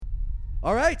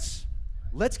All right,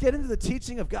 let's get into the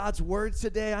teaching of God's Word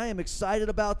today. I am excited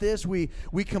about this. We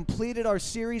completed our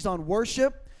series on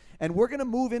worship, and we're going to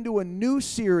move into a new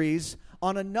series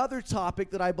on another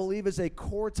topic that I believe is a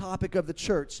core topic of the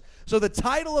church. So the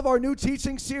title of our new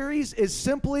teaching series is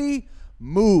simply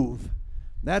Move.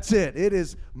 That's it. It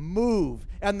is Move.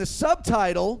 And the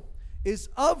subtitle is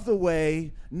Of the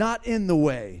Way, Not In the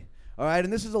Way. All right,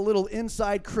 and this is a little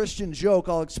inside Christian joke.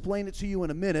 I'll explain it to you in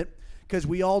a minute, because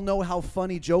we all know how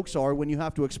funny jokes are when you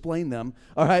have to explain them,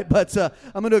 all right? But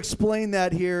I'm going to explain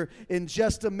that here in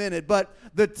just a minute. But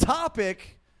the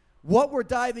topic, what we're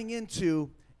diving into,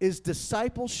 is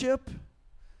discipleship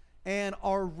and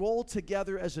our role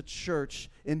together as a church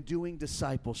in doing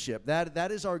discipleship.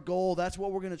 That is our goal. That's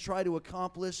what we're going to try to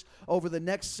accomplish over the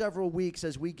next several weeks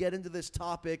as we get into this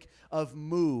topic of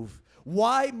move.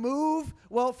 Why move?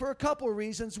 Well, for a couple of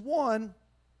reasons. One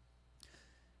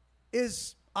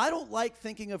is I don't like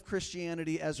thinking of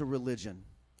Christianity as a religion.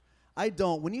 I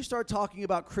don't. When you start talking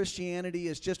about Christianity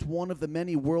as just one of the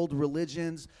many world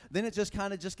religions, then it just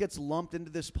kind of just gets lumped into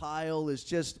this pile as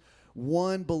just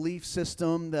one belief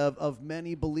system of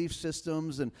many belief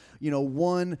systems, and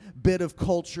one bit of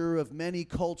culture of many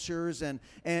cultures, and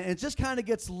it just kind of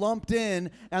gets lumped in,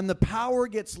 and the power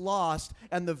gets lost,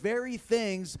 and the very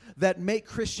things that make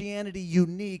Christianity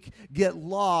unique get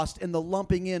lost in the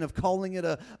lumping in of calling it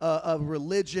a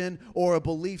religion or a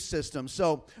belief system.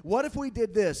 So what if we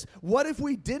did this? What if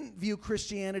we didn't view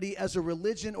Christianity as a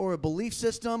religion or a belief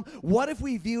system? What if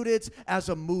we viewed it as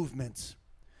a movement?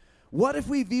 What if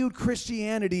we viewed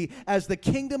Christianity as the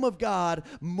kingdom of God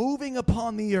moving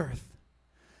upon the earth?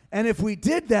 And if we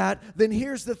did that, then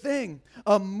here's the thing.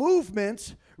 A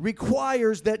movement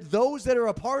requires that those that are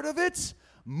a part of it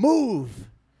move.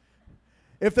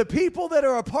 If the people that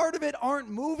are a part of it aren't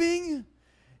moving,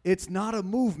 it's not a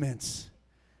movement.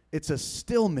 It's a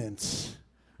stillment,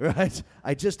 right?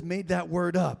 I just made that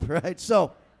word up, right?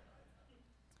 So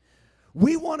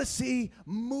we want to see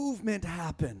movement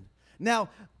happen. Now,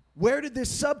 where did this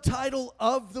subtitle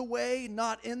Of the Way,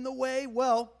 Not In the Way?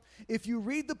 Well, if you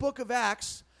read the book of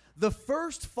Acts, the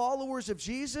first followers of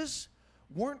Jesus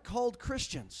weren't called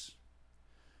Christians.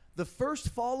 The first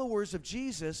followers of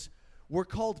Jesus were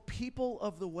called people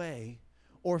of the way,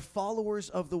 or followers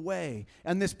of the way.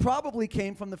 And this probably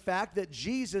came from the fact that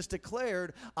Jesus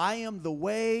declared, I am the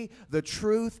way, the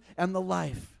truth, and the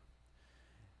life.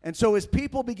 And so as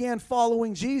people began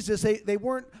following Jesus, they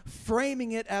weren't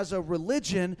framing it as a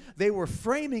religion. They were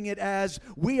framing it as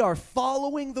we are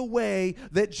following the way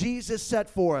that Jesus set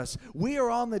for us. We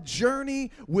are on the journey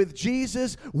with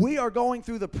Jesus. We are going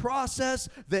through the process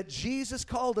that Jesus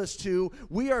called us to.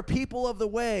 We are people of the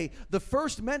way. The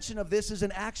first mention of this is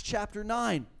in Acts chapter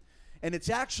 9. And it's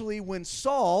actually when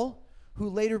Saul, who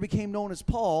later became known as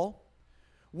Paul,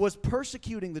 was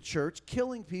persecuting the church,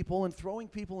 killing people and throwing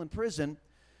people in prison.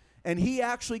 And he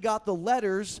actually got the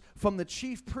letters from the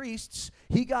chief priests.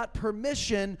 He got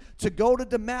permission to go to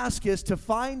Damascus to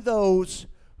find those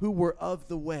who were of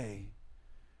the way.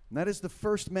 And that is the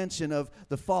first mention of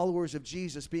the followers of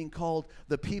Jesus being called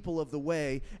the people of the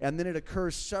way. And then it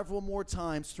occurs several more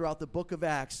times throughout the book of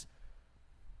Acts.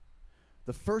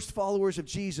 The first followers of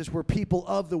Jesus were people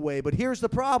of the way. But here's the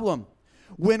problem.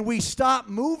 When we stop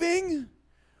moving,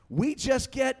 we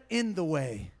just get in the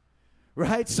way.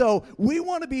 Right? So we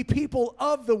want to be people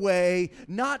of the way,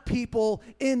 not people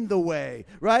in the way.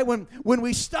 Right? When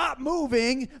we stop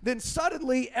moving, then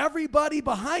suddenly everybody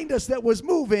behind us that was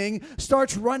moving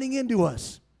starts running into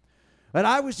us. And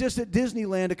I was just at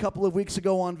Disneyland a couple of weeks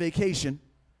ago on vacation.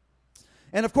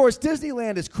 And of course,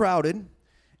 Disneyland is crowded.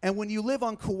 And when you live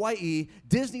on Kauai,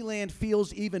 Disneyland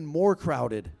feels even more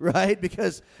crowded, right?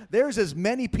 Because there's as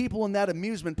many people in that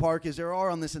amusement park as there are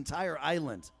on this entire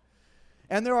island.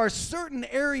 And there are certain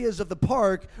areas of the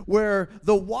park where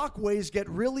the walkways get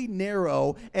really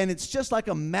narrow, and it's just like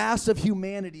a mass of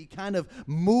humanity kind of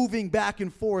moving back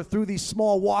and forth through these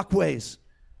small walkways.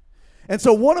 And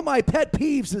so one of my pet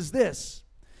peeves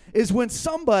is when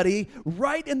somebody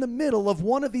right in the middle of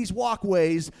one of these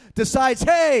walkways decides,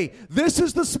 hey, this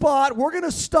is the spot, we're going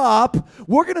to stop,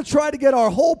 we're going to try to get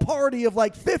our whole party of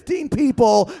like 15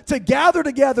 people to gather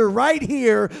together right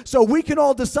here so we can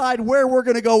all decide where we're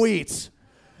going to go eat.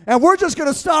 And we're just going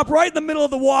to stop right in the middle of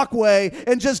the walkway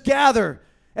and just gather.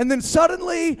 And then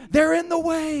suddenly, they're in the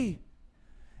way.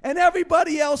 And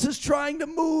everybody else is trying to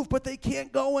move, but they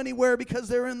can't go anywhere because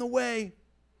they're in the way.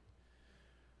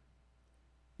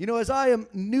 You know, as I am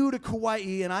new to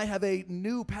Kauai and I have a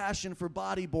new passion for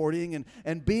bodyboarding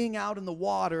and being out in the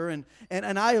water, and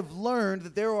I have learned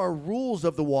that there are rules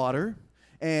of the water,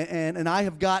 and I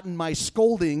have gotten my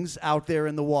scoldings out there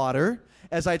in the water.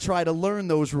 as I try to learn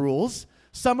those rules.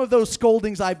 Some of those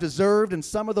scoldings I've deserved, and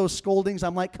some of those scoldings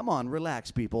I'm like, come on,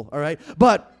 relax, people, all right?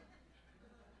 But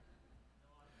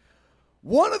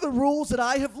one of the rules that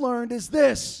I have learned is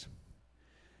this,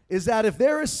 is that if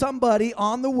there is somebody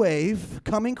on the wave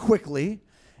coming quickly,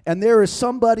 and there is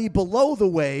somebody below the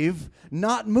wave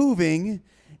not moving,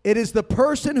 it is the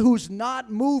person who's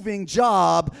not moving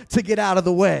job to get out of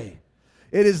the way.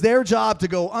 It is their job to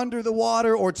go under the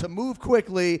water or to move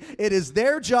quickly. It is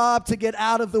their job to get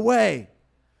out of the way.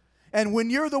 And when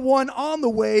you're the one on the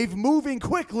wave moving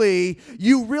quickly,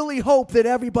 you really hope that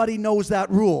everybody knows that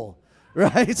rule,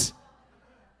 right?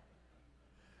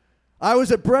 I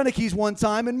was at Brennicke's one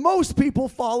time, and most people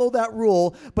follow that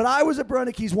rule, but I was at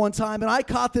Brennicke's one time, and I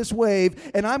caught this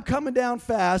wave, and I'm coming down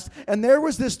fast, and there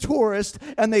was this tourist,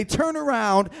 and they turn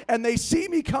around, and they see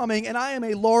me coming, and I am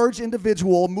a large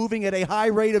individual moving at a high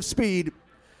rate of speed.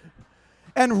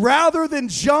 And rather than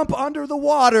jump under the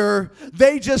water,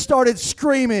 they just started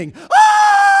screaming,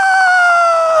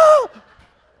 "Ah!"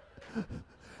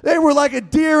 They were like a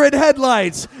deer in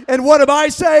headlights. And what am I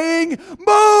saying?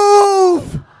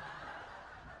 Move!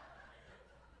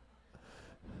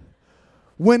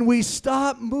 When we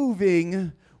stop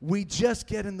moving, we just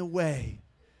get in the way.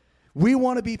 We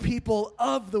want to be people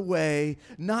of the way,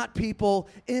 not people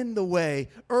in the way.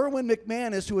 Erwin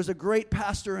McManus, who is a great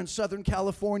pastor in Southern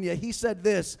California, he said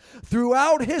this: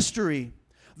 throughout history,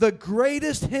 the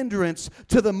greatest hindrance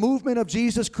to the movement of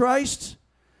Jesus Christ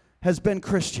has been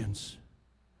Christians.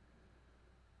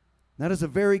 That is a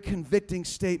very convicting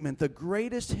statement. The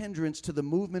greatest hindrance to the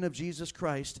movement of Jesus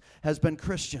Christ has been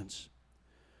Christians.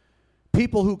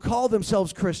 People who call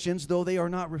themselves Christians, though they are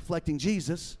not reflecting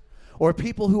Jesus, or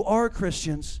people who are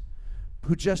Christians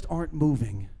who just aren't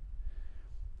moving.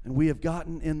 And we have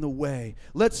gotten in the way.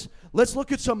 Let's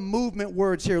look at some movement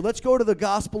words here. Let's go to the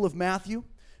Gospel of Matthew.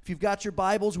 If you've got your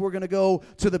Bibles, we're going to go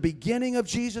to the beginning of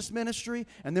Jesus' ministry,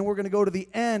 and then we're going to go to the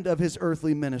end of his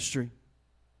earthly ministry.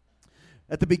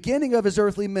 At the beginning of his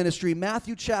earthly ministry,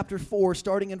 Matthew chapter 4,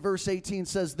 starting in verse 18,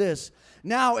 says this: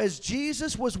 Now, as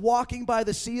Jesus was walking by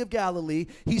the Sea of Galilee,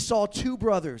 he saw two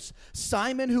brothers,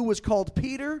 Simon, who was called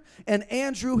Peter, and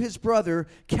Andrew, his brother,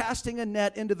 casting a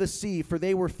net into the sea, for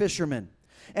they were fishermen.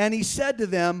 And he said to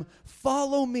them,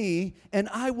 "Follow me, and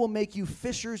I will make you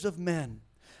fishers of men."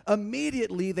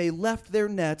 Immediately they left their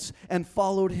nets and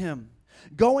followed him.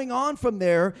 Going on from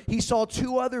there, he saw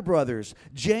two other brothers,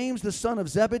 James the son of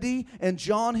Zebedee and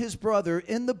John his brother,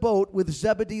 in the boat with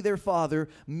Zebedee their father,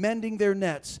 mending their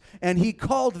nets. And he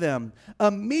called them.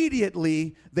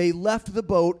 Immediately they left the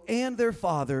boat and their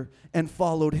father and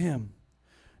followed him.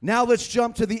 Now let's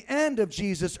jump to the end of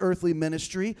Jesus' earthly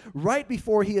ministry, right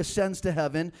before he ascends to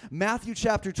heaven. Matthew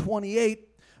chapter 28,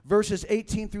 verses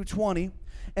 18 through 20.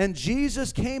 And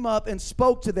Jesus came up and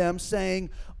spoke to them, saying,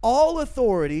 "All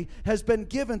authority has been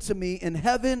given to me in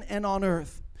heaven and on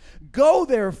earth. Go,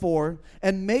 therefore,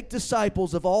 and make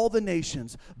disciples of all the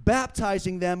nations,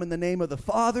 baptizing them in the name of the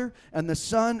Father and the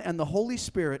Son and the Holy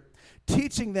Spirit,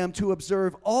 teaching them to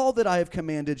observe all that I have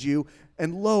commanded you.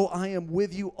 And lo, I am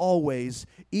with you always,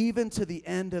 even to the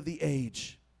end of the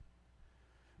age."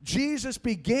 Jesus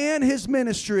began his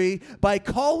ministry by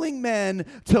calling men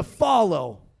to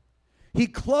follow. He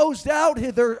closed out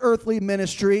his earthly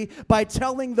ministry by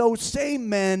telling those same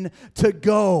men to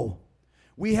go.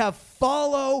 We have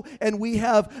follow and we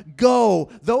have go.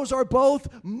 Those are both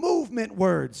movement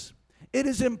words. It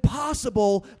is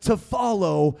impossible to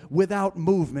follow without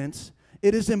movement.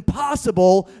 It is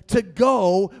impossible to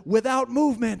go without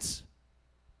movement.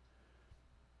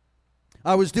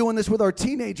 I was doing this with our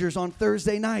teenagers on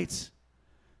Thursday nights,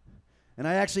 and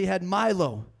I actually had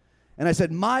Milo. And I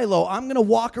said, "Milo, I'm going to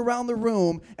walk around the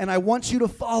room, and I want you to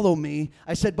follow me."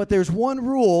 I said, "But there's one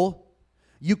rule.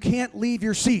 You can't leave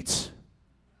your seats."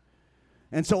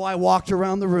 And so I walked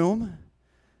around the room,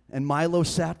 and Milo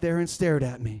sat there and stared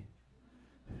at me.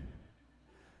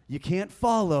 You can't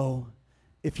follow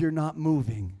if you're not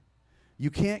moving. You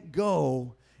can't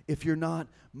go if you're not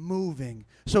moving.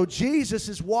 So Jesus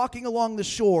is walking along the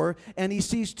shore, and he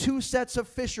sees two sets of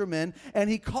fishermen, and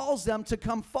he calls them to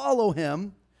come follow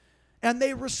him. And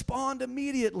they respond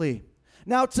immediately.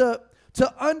 Now, to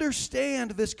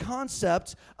understand this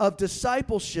concept of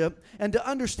discipleship and to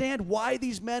understand why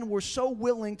these men were so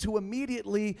willing to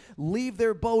immediately leave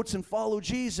their boats and follow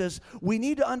Jesus, we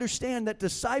need to understand that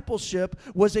discipleship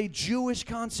was a Jewish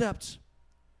concept.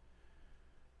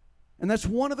 And that's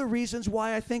one of the reasons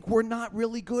why I think we're not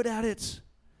really good at it.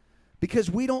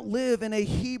 Because we don't live in a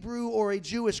Hebrew or a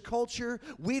Jewish culture.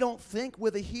 We don't think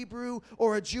with a Hebrew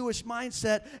or a Jewish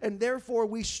mindset, and therefore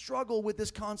we struggle with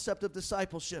this concept of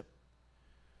discipleship.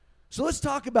 So let's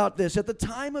talk about this. At the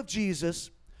time of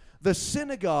Jesus, the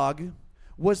synagogue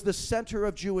was the center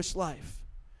of Jewish life.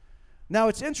 Now,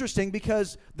 it's interesting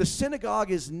because the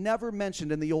synagogue is never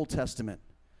mentioned in the Old Testament.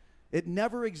 It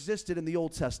never existed in the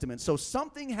Old Testament. So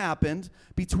something happened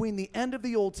between the end of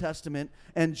the Old Testament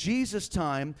and Jesus'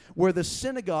 time where the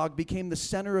synagogue became the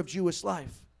center of Jewish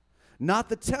life. Not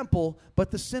the temple, but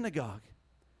the synagogue.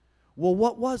 Well,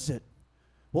 what was it?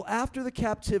 Well, after the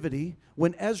captivity,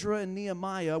 when Ezra and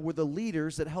Nehemiah were the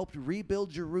leaders that helped rebuild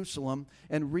Jerusalem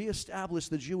and reestablish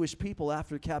the Jewish people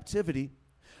after captivity,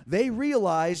 they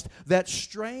realized that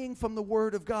straying from the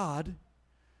Word of God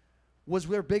was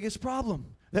their biggest problem.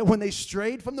 That when they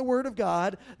strayed from the Word of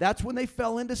God, that's when they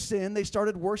fell into sin. They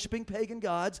started worshiping pagan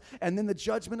gods, and then the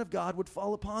judgment of God would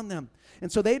fall upon them.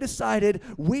 And so they decided,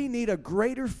 we need a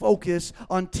greater focus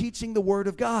on teaching the Word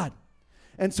of God.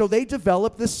 And so they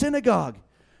developed the synagogue.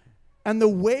 And the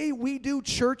way we do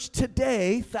church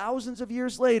today, thousands of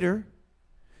years later,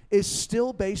 is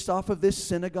still based off of this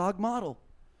synagogue model.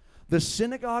 The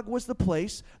synagogue was the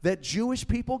place that Jewish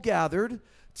people gathered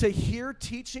to hear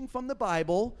teaching from the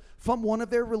Bible from one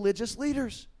of their religious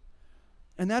leaders.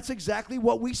 And that's exactly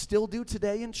what we still do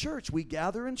today in church. We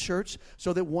gather in church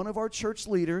so that one of our church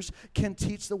leaders can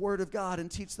teach the Word of God and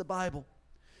teach the Bible.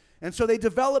 And so they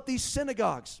developed these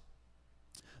synagogues.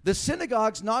 The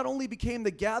synagogues not only became the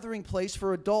gathering place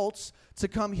for adults to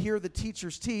come hear the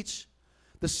teachers teach,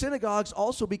 the synagogues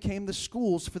also became the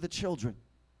schools for the children.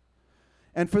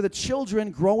 And for the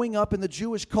children growing up in the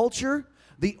Jewish culture,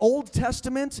 the Old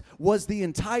Testament was the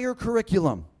entire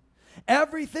curriculum.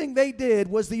 Everything they did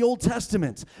was the Old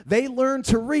Testament. They learned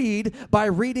to read by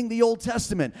reading the Old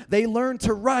Testament. They learned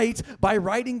to write by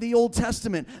writing the Old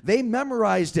Testament. They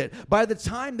memorized it. By the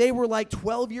time they were like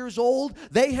 12 years old,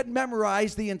 they had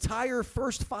memorized the entire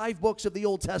first 5 books of the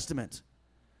Old Testament.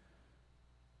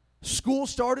 School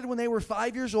started when they were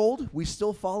 5 years old. We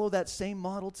still follow that same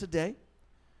model today.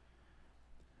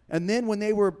 And then when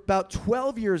they were about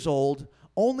 12 years old,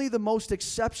 only the most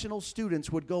exceptional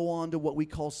students would go on to what we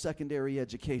call secondary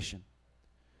education.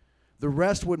 The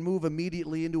rest would move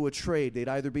immediately into a trade. They'd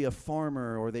either be a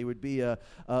farmer, or they would be a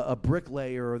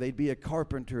bricklayer, or they'd be a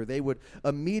carpenter. They would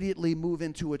immediately move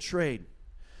into a trade.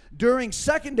 During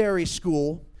secondary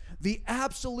school, the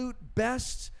absolute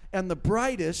best and the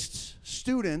brightest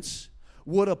students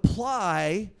would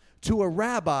apply to a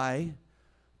rabbi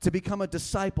to become a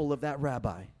disciple of that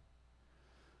rabbi.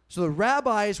 So the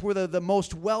rabbis were the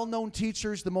most well-known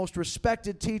teachers, the most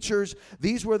respected teachers.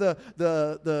 These were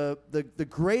the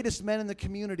greatest men in the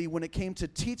community when it came to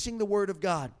teaching the Word of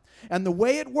God. And the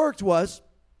way it worked was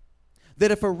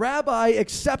that if a rabbi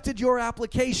accepted your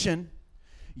application,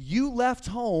 you left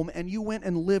home and you went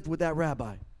and lived with that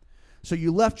rabbi. So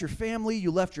you left your family,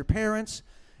 you left your parents,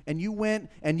 and you went,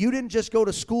 and you didn't just go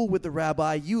to school with the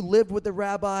rabbi, you lived with the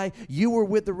rabbi, you were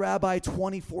with the rabbi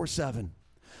 24/7.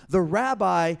 The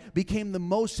rabbi became the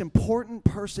most important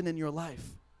person in your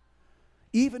life,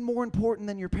 even more important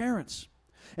than your parents.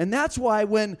 And that's why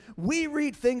when we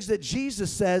read things that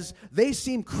Jesus says, they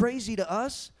seem crazy to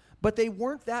us, but they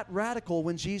weren't that radical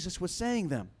when Jesus was saying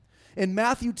them. In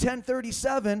Matthew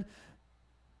 10:37,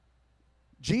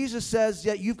 Jesus says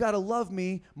that you've got to love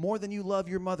me more than you love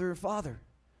your mother or father.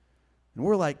 And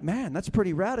we're like, man, that's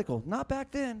pretty radical. Not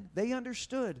back then. They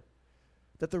understood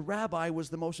that the rabbi was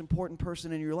the most important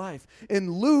person in your life.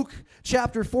 In Luke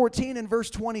chapter 14 and verse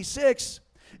 26,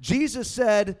 Jesus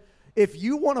said, if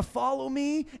you want to follow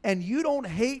me and you don't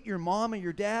hate your mom and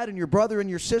your dad and your brother and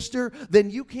your sister, then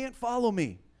you can't follow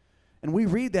me. And we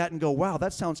read that and go, wow,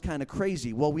 that sounds kind of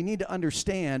crazy. Well, we need to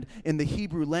understand in the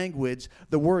Hebrew language,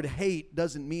 the word hate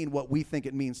doesn't mean what we think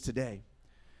it means today.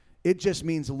 It just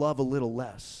means love a little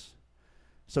less.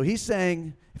 So he's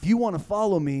saying, if you want to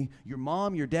follow me, your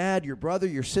mom, your dad, your brother,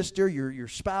 your sister, your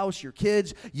spouse, your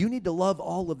kids, you need to love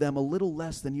all of them a little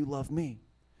less than you love me.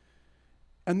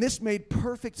 And this made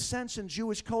perfect sense in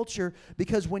Jewish culture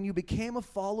because when you became a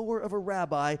follower of a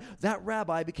rabbi, that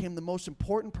rabbi became the most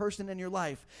important person in your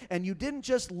life. And you didn't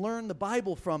just learn the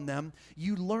Bible from them,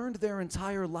 you learned their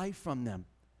entire life from them.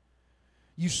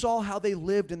 You saw how they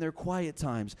lived in their quiet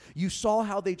times. You saw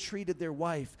how they treated their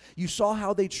wife. You saw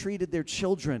how they treated their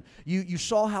children. You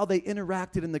saw how they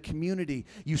interacted in the community.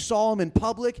 You saw them in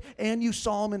public and you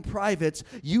saw them in private.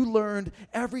 You learned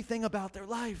everything about their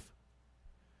life.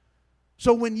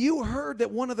 So when you heard that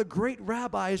one of the great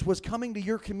rabbis was coming to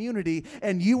your community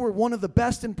and you were one of the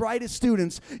best and brightest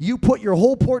students, you put your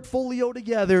whole portfolio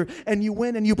together and you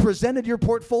went and you presented your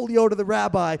portfolio to the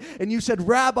rabbi and you said,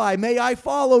 Rabbi, may I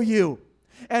follow you?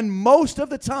 And most of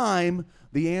the time,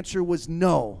 the answer was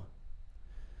no.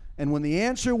 And when the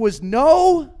answer was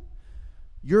no,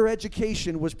 your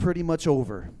education was pretty much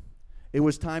over. It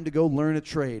was time to go learn a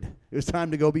trade. It was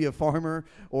time to go be a farmer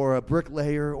or a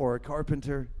bricklayer or a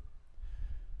carpenter.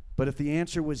 But if the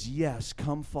answer was yes,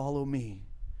 come follow me,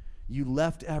 you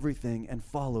left everything and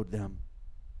followed them.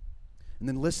 And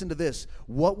then listen to this.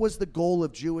 What was the goal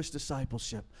of Jewish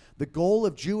discipleship? The goal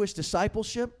of Jewish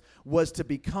discipleship was to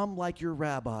become like your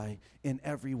rabbi in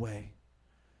every way.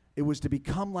 It was to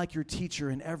become like your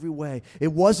teacher in every way.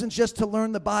 It wasn't just to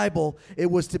learn the Bible. It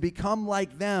was to become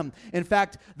like them. In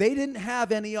fact, they didn't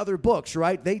have any other books,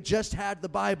 right? They just had the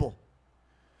Bible.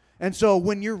 And so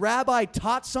when your rabbi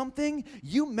taught something,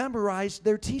 you memorized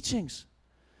their teachings.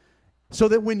 So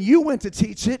that when you went to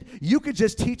teach it, you could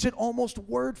just teach it almost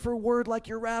word for word like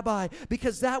your rabbi,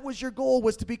 because that was your goal,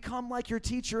 was to become like your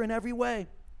teacher in every way.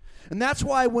 And that's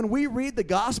why when we read the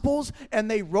Gospels,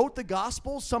 and they wrote the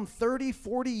Gospels some 30,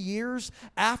 40 years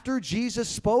after Jesus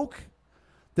spoke,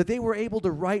 that they were able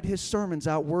to write his sermons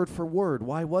out word for word.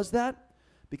 Why was that?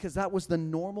 Because that was the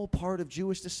normal part of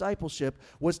Jewish discipleship,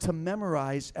 was to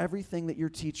memorize everything that your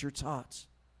teacher taught.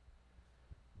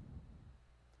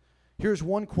 Here's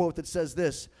one quote that says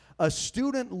this: "A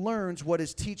student learns what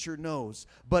his teacher knows,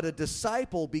 but a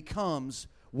disciple becomes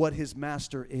what his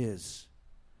master is."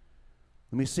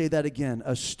 Let me say that again.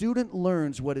 A student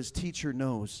learns what his teacher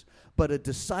knows, but a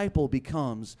disciple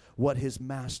becomes what his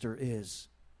master is.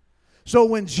 So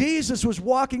when Jesus was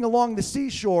walking along the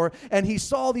seashore and he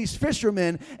saw these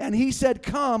fishermen and he said,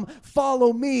 "Come,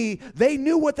 follow me," they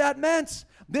knew what that meant.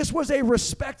 This was a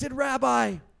respected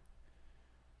rabbi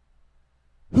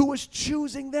who was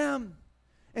choosing them.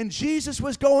 And Jesus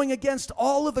was going against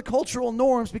all of the cultural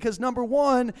norms because, number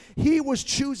one, he was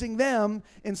choosing them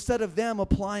instead of them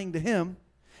applying to him.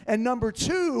 And number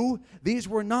two, these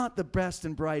were not the best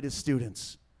and brightest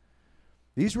students.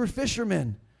 These were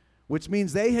fishermen, which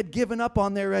means they had given up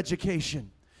on their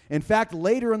education. In fact,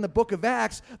 later in the book of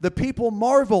Acts, the people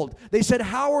marveled. They said,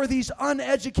 "How are these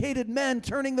uneducated men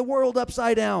turning the world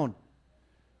upside down?"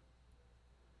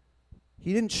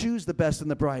 He didn't choose the best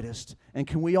and the brightest. And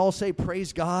can we all say,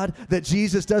 praise God, that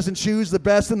Jesus doesn't choose the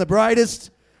best and the brightest?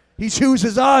 He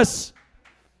chooses us.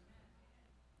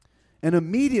 And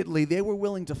immediately they were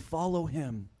willing to follow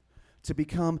him, to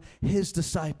become his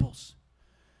disciples.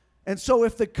 And so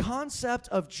if the concept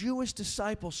of Jewish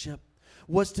discipleship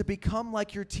was to become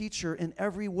like your teacher in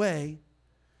every way,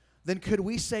 then could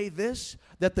we say this,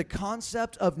 that the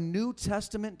concept of New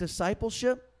Testament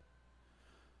discipleship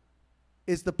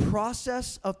is the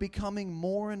process of becoming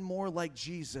more and more like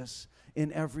Jesus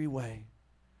in every way?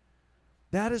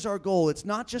 That is our goal. It's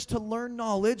not just to learn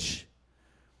knowledge.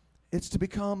 It's to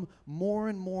become more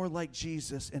and more like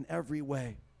Jesus in every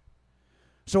way.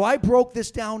 So I broke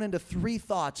this down into 3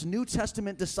 thoughts. New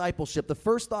Testament discipleship. The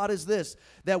first thought is this: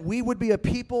 that we would be a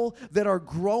people that are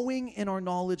growing in our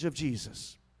knowledge of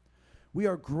Jesus. We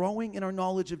are growing in our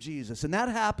knowledge of Jesus. And that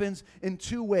happens in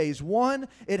 2 ways. One,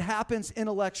 it happens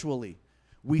intellectually.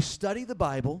 We study the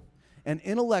Bible, and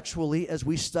intellectually, as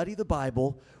we study the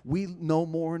Bible, we know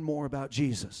more and more about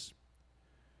Jesus.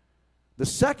 The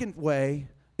second way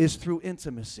is through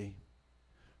intimacy.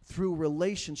 Through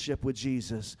relationship with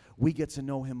Jesus, we get to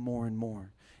know him more and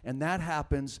more. And that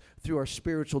happens through our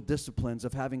spiritual disciplines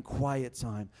of having quiet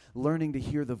time, learning to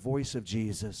hear the voice of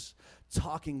Jesus,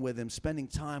 talking with him, spending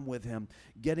time with him,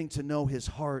 getting to know his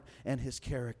heart and his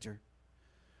character.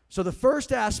 So the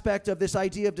first aspect of this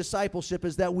idea of discipleship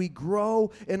is that we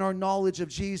grow in our knowledge of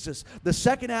Jesus. The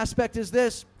second aspect is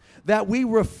this: that we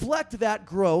reflect that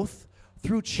growth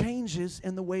through changes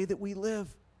in the way that we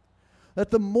live.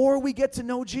 That the more we get to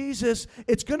know Jesus,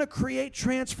 it's going to create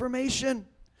transformation.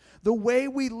 The way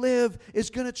we live is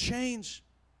going to change.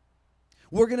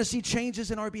 We're going to see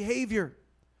changes in our behavior,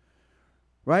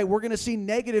 right? We're going to see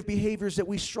negative behaviors that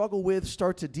we struggle with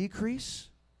start to decrease.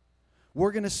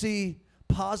 We're going to see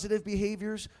positive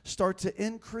behaviors start to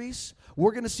increase.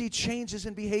 We're going to see changes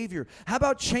in behavior. How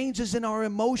about changes in our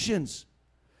emotions?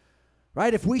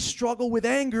 Right? If we struggle with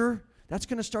anger, that's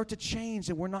going to start to change,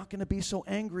 and we're not going to be so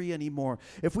angry anymore.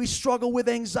 If we struggle with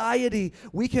anxiety,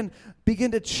 we can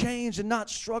begin to change and not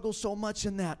struggle so much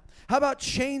in that. How about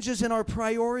changes in our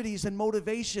priorities and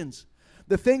motivations?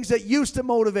 The things that used to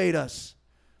motivate us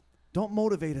don't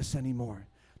motivate us anymore.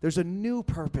 There's a new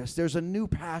purpose. There's a new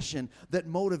passion that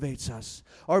motivates us.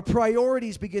 Our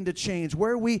priorities begin to change.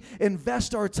 Where we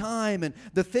invest our time and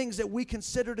the things that we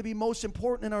consider to be most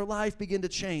important in our life begin to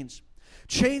change.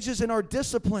 Changes in our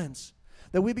disciplines.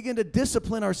 That we begin to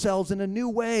discipline ourselves in a new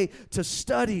way to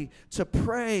study, to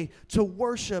pray, to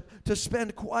worship, to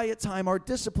spend quiet time. Our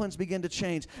disciplines begin to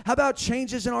change. How about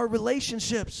changes in our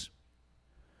relationships?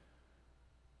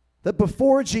 That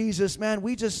before Jesus, man,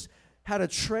 we just had a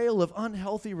trail of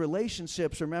unhealthy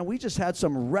relationships, or man, we just had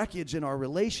some wreckage in our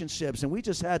relationships, and we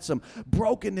just had some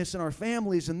brokenness in our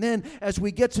families. And then as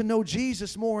we get to know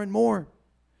Jesus more and more,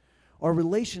 our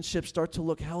relationships start to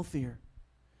look healthier.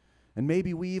 And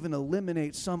maybe we even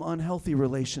eliminate some unhealthy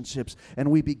relationships, and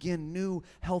we begin new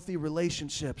healthy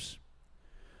relationships.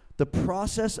 The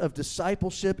process of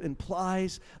discipleship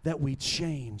implies that we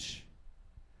change.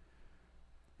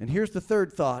 And here's the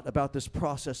third thought about this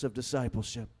process of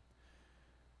discipleship,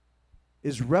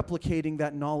 is replicating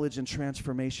that knowledge and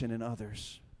transformation in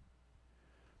others.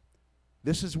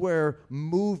 This is where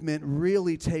movement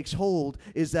really takes hold,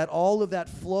 is that all of that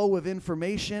flow of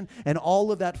information and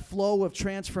all of that flow of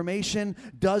transformation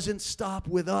doesn't stop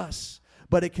with us,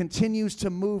 but it continues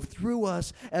to move through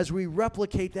us as we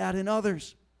replicate that in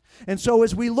others. And so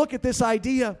as we look at this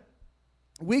idea,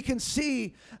 we can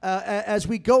see as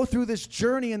we go through this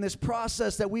journey and this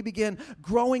process that we begin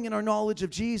growing in our knowledge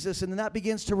of Jesus, and then that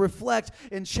begins to reflect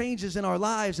in changes in our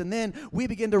lives, and then we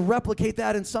begin to replicate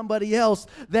that in somebody else,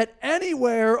 that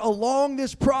anywhere along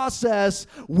this process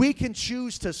we can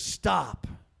choose to stop,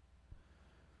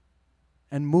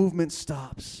 and movement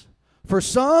stops. For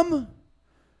some,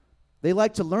 they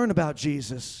like to learn about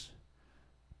Jesus,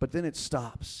 but then it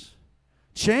stops.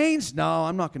 Change? No,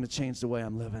 I'm not going to change the way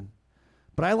I'm living.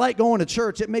 But I like going to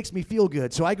church. It makes me feel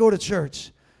good. So I go to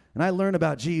church and I learn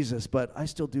about Jesus, but I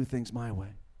still do things my way.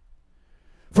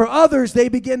 For others, they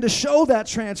begin to show that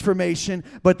transformation,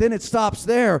 but then it stops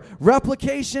there.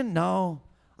 Replication? No,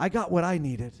 I got what I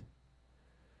needed.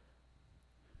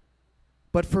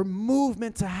 But for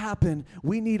movement to happen,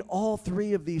 we need all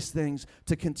three of these things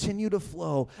to continue to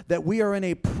flow, that we are in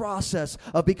a process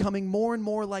of becoming more and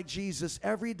more like Jesus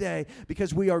every day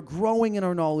because we are growing in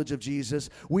our knowledge of Jesus.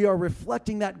 We are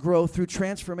reflecting that growth through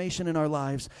transformation in our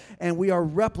lives, and we are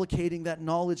replicating that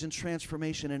knowledge and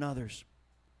transformation in others.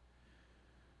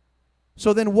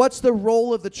 So then what's the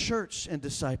role of the church in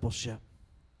discipleship?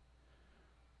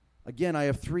 Again, I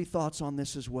have three thoughts on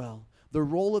this as well. The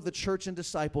role of the church in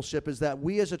discipleship is that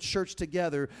we as a church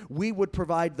together, we would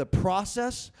provide the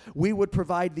process, we would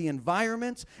provide the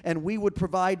environment, and we would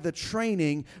provide the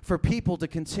training for people to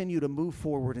continue to move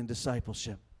forward in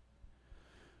discipleship.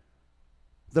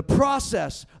 The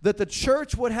process, that the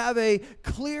church would have a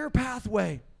clear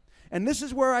pathway. And this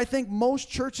is where I think most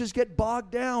churches get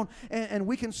bogged down, and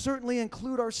we can certainly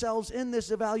include ourselves in this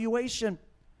evaluation.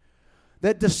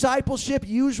 That discipleship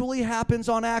usually happens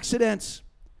on accidents.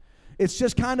 It's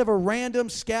just kind of a random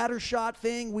scattershot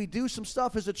thing. We do some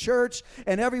stuff as a church,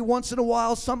 and every once in a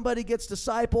while somebody gets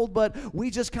discipled, but we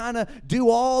just kind of do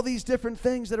all these different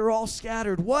things that are all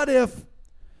scattered. What if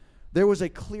there was a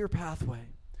clear pathway?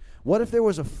 What if there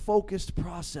was a focused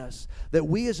process that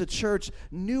we as a church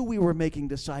knew we were making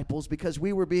disciples because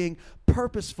we were being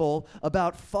purposeful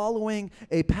about following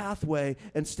a pathway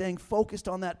and staying focused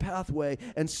on that pathway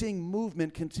and seeing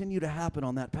movement continue to happen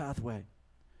on that pathway?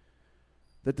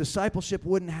 That discipleship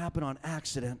wouldn't happen on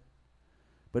accident,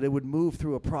 but it would move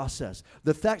through a process.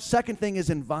 The second thing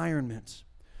is environment.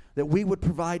 That we would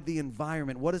provide the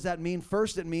environment. What does that mean?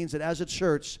 First, it means that as a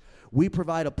church, we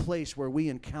provide a place where we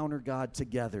encounter God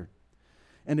together.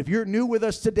 And if you're new with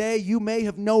us today, you may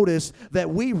have noticed that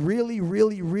we really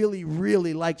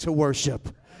like to worship,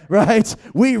 right?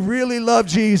 We really love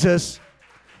Jesus.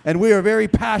 And we are very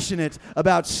passionate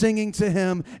about singing to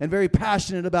Him and very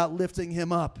passionate about lifting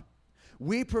Him up.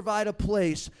 We provide a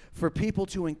place for people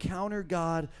to encounter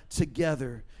God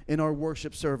together in our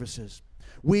worship services.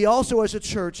 We also, as a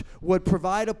church, would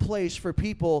provide a place for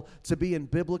people to be in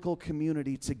biblical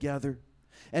community together.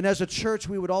 And as a church,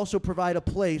 we would also provide a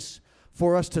place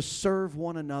for us to serve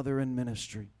one another in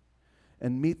ministry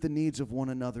and meet the needs of one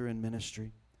another in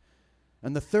ministry.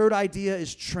 And the third idea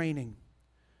is training.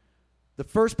 The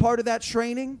first part of that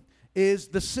training is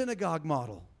the synagogue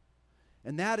model.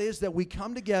 And that is that we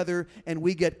come together and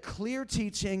we get clear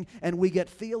teaching and we get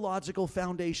theological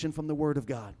foundation from the Word of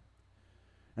God.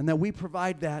 And that we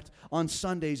provide that on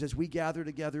Sundays as we gather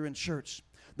together in church.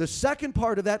 The second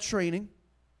part of that training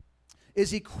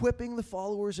is equipping the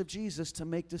followers of Jesus to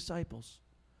make disciples.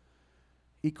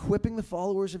 Equipping the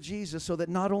followers of Jesus so that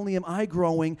not only am I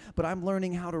growing, but I'm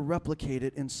learning how to replicate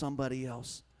it in somebody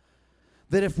else.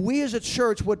 That if we as a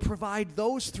church would provide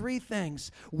those three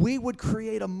things, we would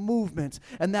create a movement,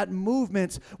 and that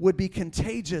movement would be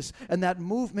contagious, and that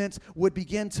movement would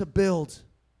begin to build.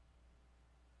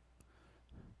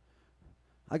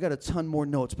 I got a ton more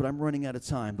notes, but I'm running out of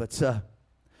time. But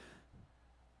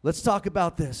let's talk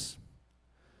about this.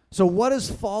 So what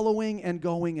does following and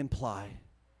going imply?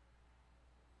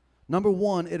 Number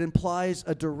one, it implies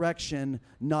a direction,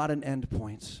 not an end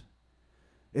point.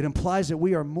 It implies that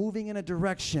we are moving in a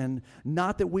direction,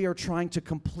 not that we are trying to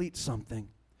complete something.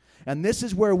 And this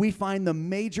is where we find the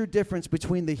major difference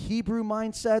between the Hebrew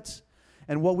mindsets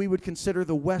and what we would consider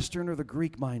the Western or the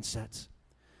Greek mindsets.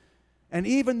 And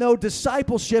even though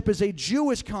discipleship is a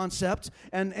Jewish concept,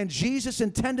 and Jesus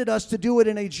intended us to do it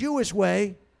in a Jewish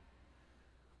way,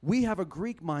 we have a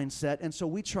Greek mindset, and so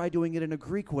we try doing it in a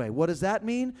Greek way. What does that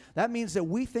mean? That means that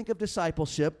we think of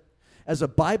discipleship as a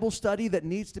Bible study that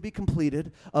needs to be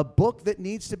completed, a book that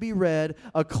needs to be read,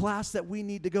 a class that we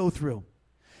need to go through.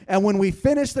 And when we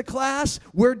finish the class,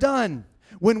 we're done.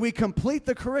 When we complete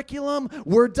the curriculum,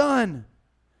 we're done.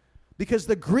 Because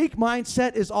the Greek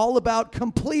mindset is all about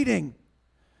completing.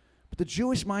 But the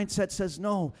Jewish mindset says,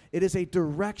 no, it is a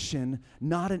direction,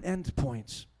 not an end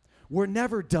point. We're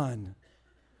never done.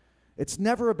 It's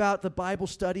never about the Bible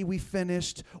study we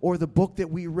finished or the book that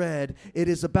we read. It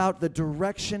is about the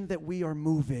direction that we are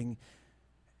moving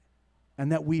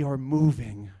and that we are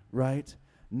moving, right?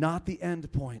 Not the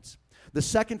end points. The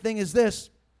second thing is this.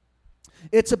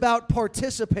 It's about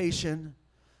participation,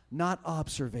 not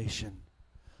observation.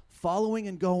 Following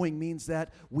and going means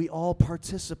that we all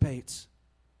participate.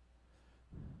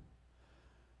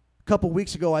 A couple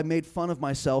weeks ago, I made fun of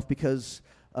myself because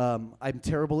I'm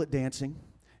terrible at dancing,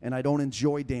 and I don't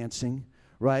enjoy dancing,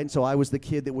 right? And so I was the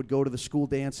kid that would go to the school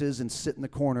dances and sit in the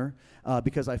corner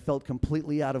because I felt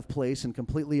completely out of place and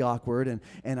completely awkward,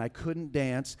 and I couldn't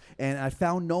dance, and I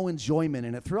found no enjoyment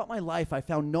in it. Throughout my life, I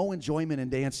found no enjoyment in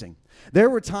dancing.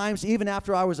 There were times, even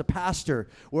after I was a pastor,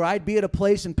 where I'd be at a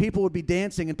place and people would be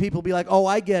dancing, and people would be like, oh,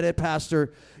 I get it,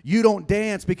 Pastor. You don't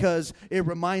dance because it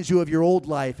reminds you of your old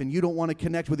life, and you don't want to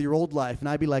connect with your old life. And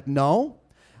I'd be like, no,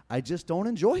 I just don't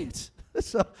enjoy it.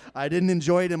 So I didn't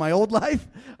enjoy it in my old life.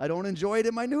 I don't enjoy it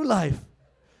in my new life.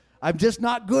 I'm just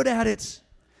not good at it.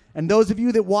 And those of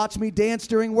you that watch me dance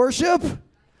during worship,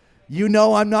 you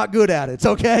know I'm not good at it,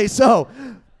 okay? So,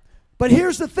 but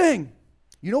here's the thing.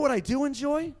 You know what I do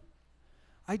enjoy?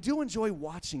 I do enjoy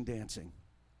watching dancing.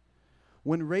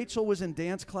 When Rachel was in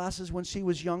dance classes when she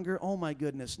was younger, oh my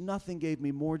goodness, nothing gave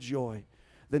me more joy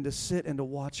than to sit and to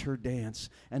watch her dance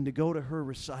and to go to her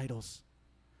recitals.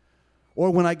 Or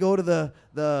when I go to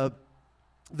the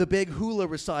big hula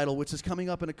recital, which is coming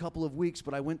up in a couple of weeks,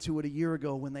 but I went to it a year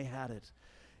ago when they had it.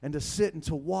 And to sit and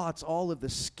to watch all of the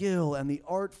skill and the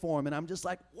art form, and I'm just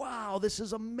like, wow, this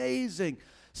is amazing.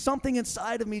 Something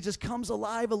inside of me just comes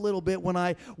alive a little bit when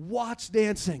I watch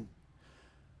dancing.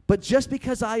 But just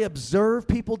because I observe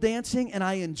people dancing and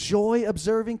I enjoy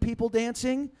observing people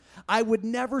dancing, I would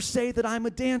never say that I'm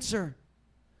a dancer.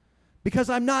 Because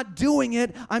I'm not doing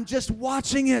it, I'm just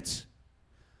watching it.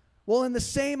 Well, in the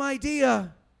same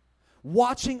idea,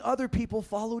 watching other people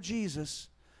follow Jesus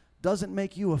doesn't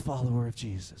make you a follower of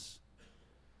Jesus.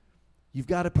 You've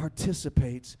got to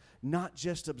participate, not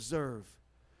just observe.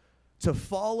 To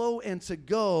follow and to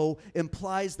go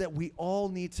implies that we all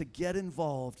need to get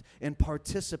involved and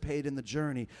participate in the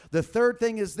journey. The third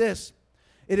thing is this.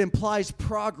 It implies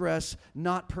progress,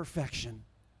 not perfection.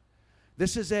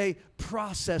 This is a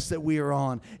process that we are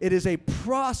on. It is a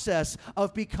process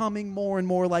of becoming more and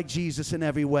more like Jesus in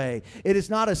every way. It is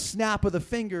not a snap of the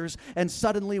fingers and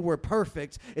suddenly we're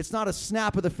perfect. It's not a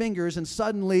snap of the fingers and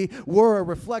suddenly we're a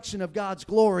reflection of God's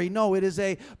glory. No, it is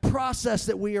a process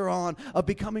that we are on of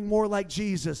becoming more like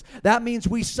Jesus. That means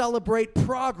we celebrate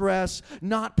progress,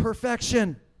 not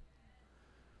perfection.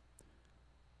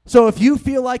 So if you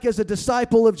feel like as a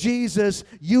disciple of Jesus,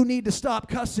 you need to stop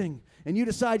cussing, and you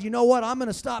decide, you know what, I'm going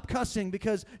to stop cussing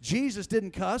because Jesus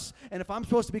didn't cuss, and if I'm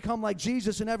supposed to become like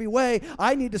Jesus in every way,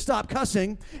 I need to stop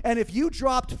cussing. And if you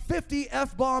dropped 50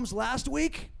 F-bombs last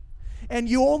week, and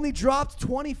you only dropped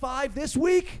 25 this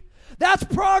week, that's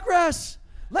progress.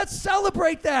 Let's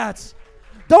celebrate that.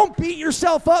 Don't beat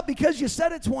yourself up because you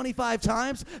said it 25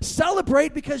 times.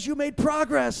 Celebrate because you made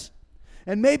progress.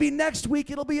 And maybe next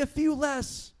week it'll be a few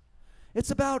less.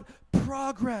 It's about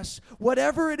progress.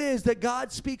 Whatever it is that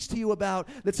God speaks to you about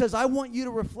that says, I want you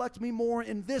to reflect me more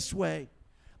in this way,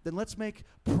 then let's make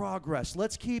progress.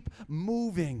 Let's keep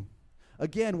moving.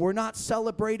 Again, we're not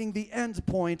celebrating the end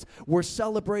point. We're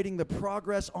celebrating the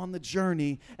progress on the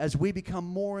journey as we become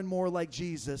more and more like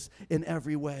Jesus in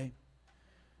every way.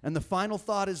 And the final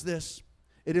thought is this.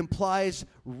 It implies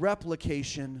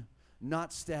replication,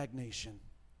 not stagnation.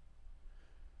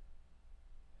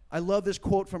 I love this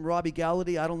quote from Robbie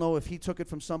Gallaty. I don't know if he took it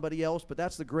from somebody else, but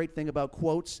that's the great thing about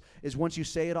quotes is once you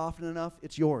say it often enough,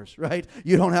 it's yours, right?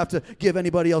 You don't have to give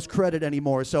anybody else credit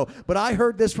anymore. But I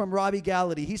heard this from Robbie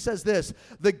Gallaty. He says this,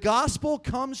 the gospel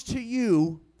comes to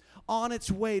you on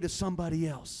its way to somebody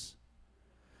else.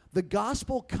 the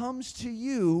gospel comes to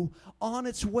you on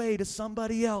its way to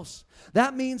somebody else.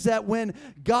 That means that when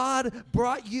God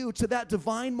brought you to that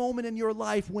divine moment in your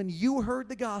life, when you heard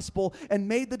the gospel and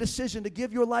made the decision to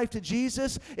give your life to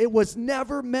Jesus, it was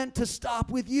never meant to stop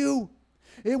with you.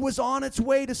 It was on its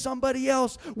way to somebody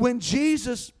else. When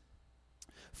Jesus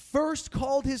first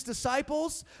called his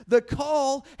disciples, the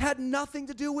call had nothing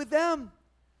to do with them.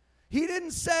 He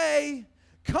didn't say,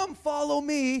 "Come follow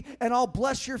me and I'll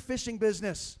bless your fishing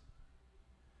business."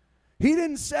 He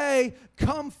didn't say,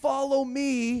 "Come follow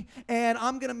me and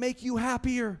I'm going to make you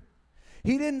happier."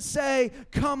 He didn't say,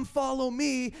 "Come follow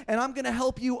me and I'm going to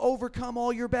help you overcome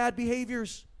all your bad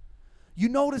behaviors." You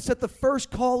notice that the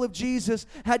first call of Jesus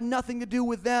had nothing to do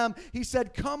with them. He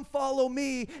said, "Come follow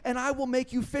me and I will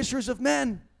make you fishers of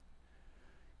men."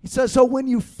 He says, so when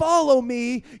you follow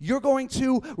me, you're going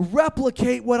to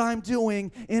replicate what I'm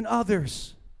doing in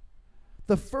others.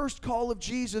 The first call of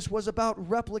Jesus was about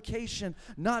replication,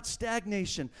 not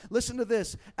stagnation. Listen to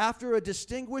this. After a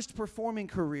distinguished performing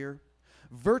career,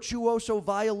 virtuoso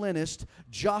violinist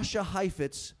Joshua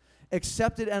Heifetz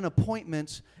accepted an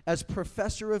appointment as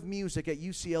professor of music at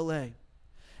UCLA.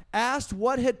 Asked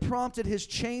what had prompted his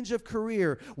change of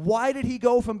career, why did he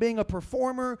go from being a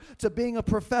performer to being a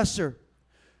professor?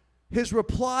 His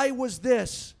reply was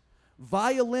this: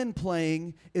 violin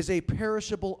playing is a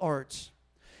perishable art.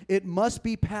 It must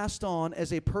be passed on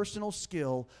as a personal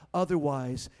skill,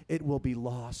 otherwise it will be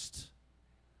lost.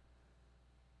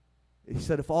 He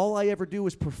said, if all I ever do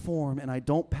is perform and I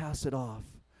don't pass it off,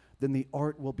 then the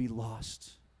art will be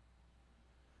lost.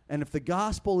 And if the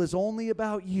gospel is only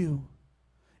about you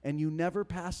and you never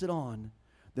pass it on,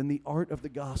 then the art of the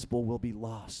gospel will be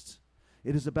lost.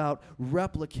 It is about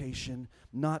replication,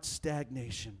 not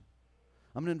stagnation.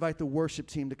 I'm going to invite the worship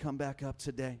team to come back up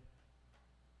today.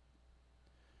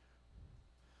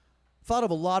 Thought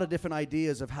of a lot of different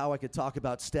ideas of how I could talk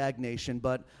about stagnation,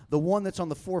 but the one that's on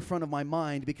the forefront of my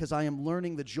mind, because I am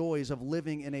learning the joys of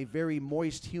living in a very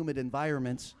moist, humid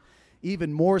environment,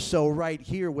 even more so right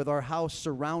here with our house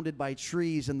surrounded by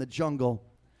trees in the jungle,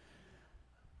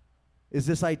 is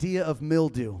this idea of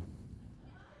mildew.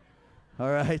 All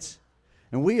right?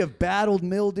 And we have battled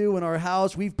mildew in our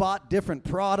house. We've bought different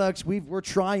products. We're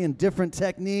trying different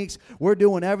techniques. We're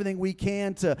doing everything we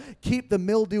can to keep the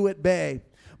mildew at bay.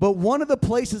 But one of the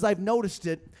places I've noticed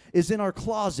it is in our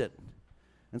closet.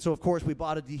 And so, of course, we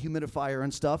bought a dehumidifier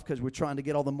and stuff because we're trying to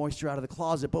get all the moisture out of the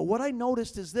closet. But what I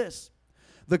noticed is this.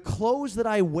 The clothes that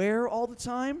I wear all the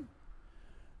time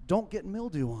don't get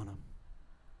mildew on them.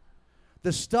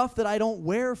 The stuff that I don't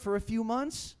wear for a few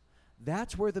months,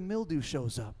 that's where the mildew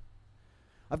shows up.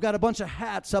 I've got a bunch of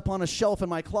hats up on a shelf in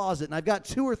my closet, and I've got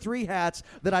 2 or 3 hats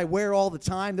that I wear all the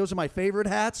time. Those are my favorite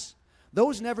hats.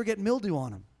 Those never get mildew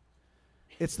on them.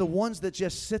 It's the ones that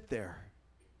just sit there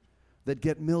that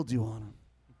get mildew on them.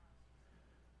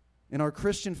 In our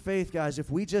Christian faith, guys, if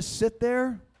we just sit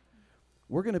there,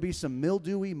 we're going to be some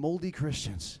mildewy, moldy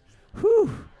Christians.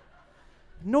 Whew.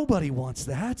 Nobody wants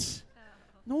that.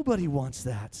 Nobody wants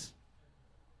that.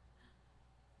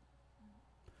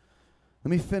 Let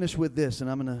me finish with this,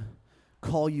 and I'm going to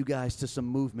call you guys to some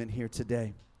movement here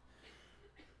today.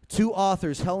 2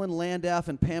 authors, Helen Landau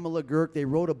and Pamela Girk, they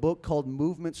wrote a book called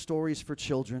Movement Stories for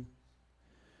Children.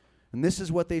 And this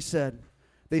is what they said.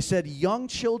 They said, young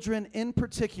children in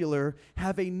particular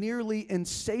have a nearly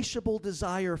insatiable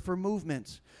desire for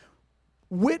movement.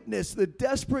 Witness the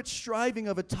desperate striving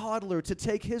of a toddler to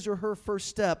take his or her first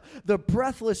step, the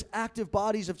breathless, active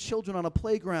bodies of children on a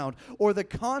playground, or the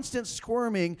constant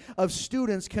squirming of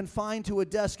students confined to a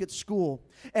desk at school.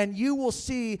 And you will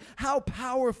see how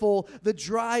powerful the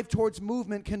drive towards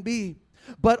movement can be.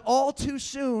 But all too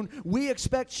soon, we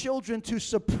expect children to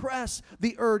suppress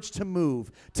the urge to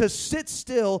move, to sit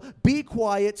still, be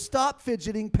quiet, stop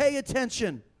fidgeting, pay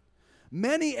attention.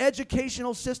 Many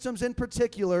educational systems in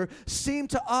particular seem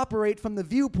to operate from the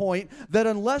viewpoint that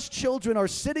unless children are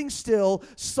sitting still,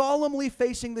 solemnly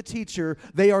facing the teacher,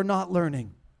 they are not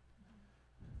learning.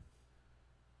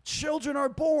 Children are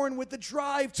born with the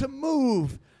drive to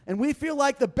move, and we feel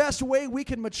like the best way we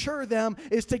can mature them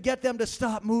is to get them to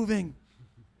stop moving.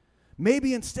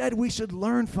 Maybe instead we should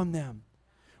learn from them.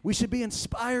 We should be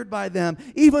inspired by them.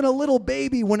 Even a little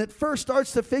baby, when it first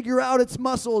starts to figure out its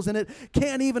muscles and it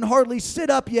can't even hardly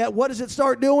sit up yet, what does it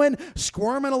start doing?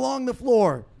 Squirming along the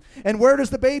floor. And where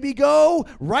does the baby go?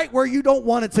 Right where you don't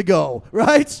want it to go,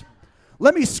 right?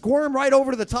 Let me squirm right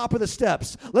over to the top of the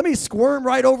steps. Let me squirm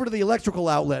right over to the electrical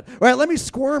outlet. Right? Let me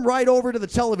squirm right over to the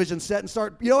television set and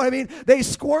start, you know what I mean? They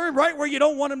squirm right where you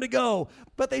don't want them to go.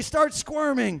 But they start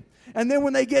squirming. And then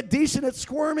when they get decent at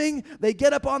squirming, they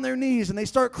get up on their knees and they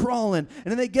start crawling. And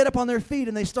then they get up on their feet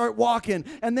and they start walking.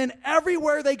 And then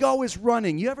everywhere they go is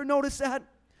running. You ever notice that?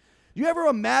 You ever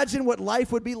imagine what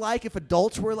life would be like if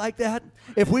adults were like that?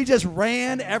 If we just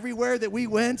ran everywhere that we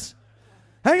went?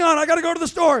 Hang on, I got to go to the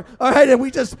store. All right, and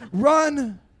we just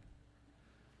run.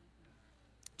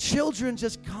 Children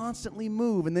just constantly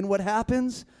move. And then what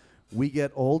happens? We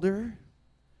get older.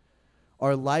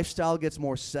 Our lifestyle gets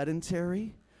more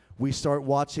sedentary. We start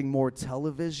watching more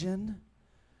television.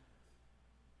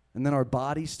 And then our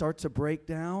bodies start to break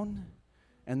down.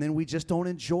 And then we just don't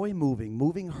enjoy moving.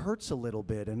 Moving hurts a little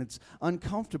bit, and it's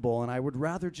uncomfortable, and I would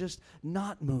rather just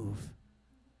not move.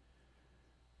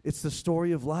 It's the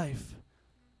story of life.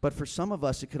 But for some of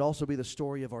us, it could also be the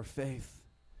story of our faith.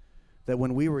 That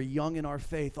when we were young in our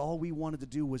faith, all we wanted to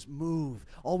do was move.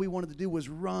 All we wanted to do was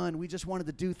run. We just wanted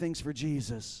to do things for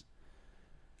Jesus.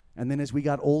 And then as we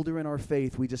got older in our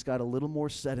faith, we just got a little more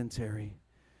sedentary.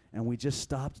 And we just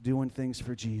stopped doing things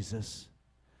for Jesus.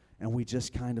 And we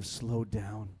just kind of slowed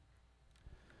down.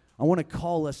 I want to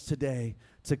call us today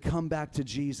to come back to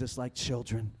Jesus like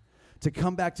children. To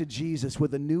come back to Jesus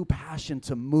with a new passion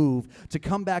to move, to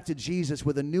come back to Jesus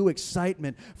with a new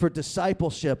excitement for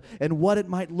discipleship and what it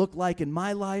might look like in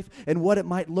my life and what it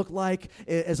might look like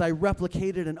as I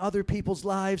replicate it in other people's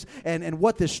lives and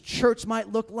what this church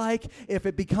might look like if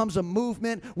it becomes a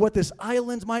movement, what this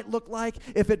island might look like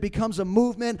if it becomes a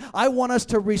movement. I want us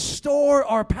to restore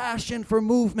our passion for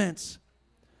movements.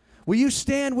 Will you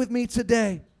stand with me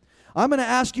today? I'm going to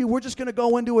ask you, we're just going to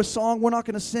go into a song. We're not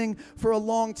going to sing for a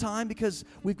long time because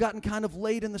we've gotten kind of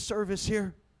late in the service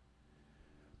here.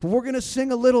 But we're going to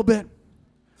sing a little bit.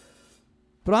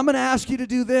 But I'm going to ask you to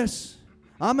do this.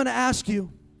 I'm going to ask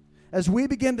you, as we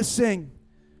begin to sing,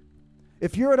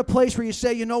 if you're at a place where you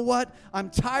say, you know what, I'm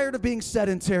tired of being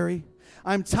sedentary.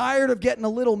 I'm tired of getting a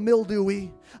little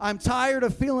mildewy. I'm tired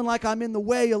of feeling like I'm in the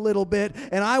way a little bit,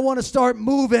 and I want to start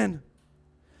moving.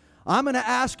 I'm going to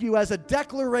ask you as a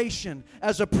declaration,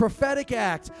 as a prophetic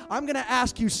act, I'm going to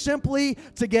ask you simply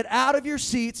to get out of your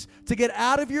seats, to get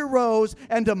out of your rows,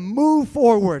 and to move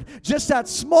forward. Just that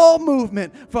small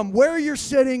movement from where you're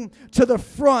sitting to the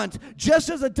front, just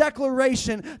as a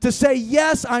declaration to say,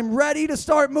 yes, I'm ready to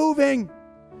start moving.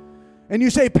 And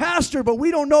you say, Pastor, but we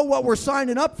don't know what we're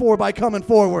signing up for by coming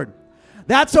forward.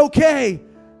 That's okay.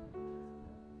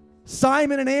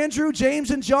 Simon and Andrew,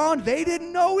 James and John, they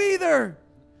didn't know either.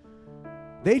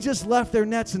 They just left their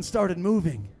nets and started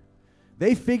moving.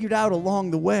 They figured out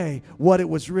along the way what it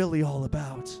was really all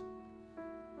about.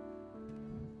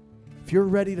 If you're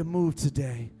ready to move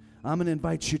today, I'm going to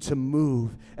invite you to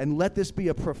move and let this be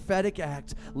a prophetic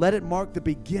act. Let it mark the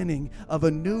beginning of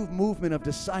a new movement of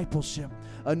discipleship,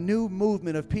 a new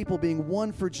movement of people being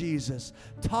won for Jesus,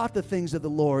 taught the things of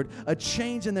the Lord, a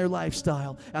change in their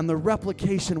lifestyle, and the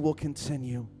replication will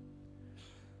continue.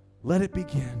 Let it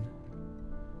begin.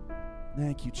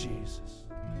 Thank you, Jesus.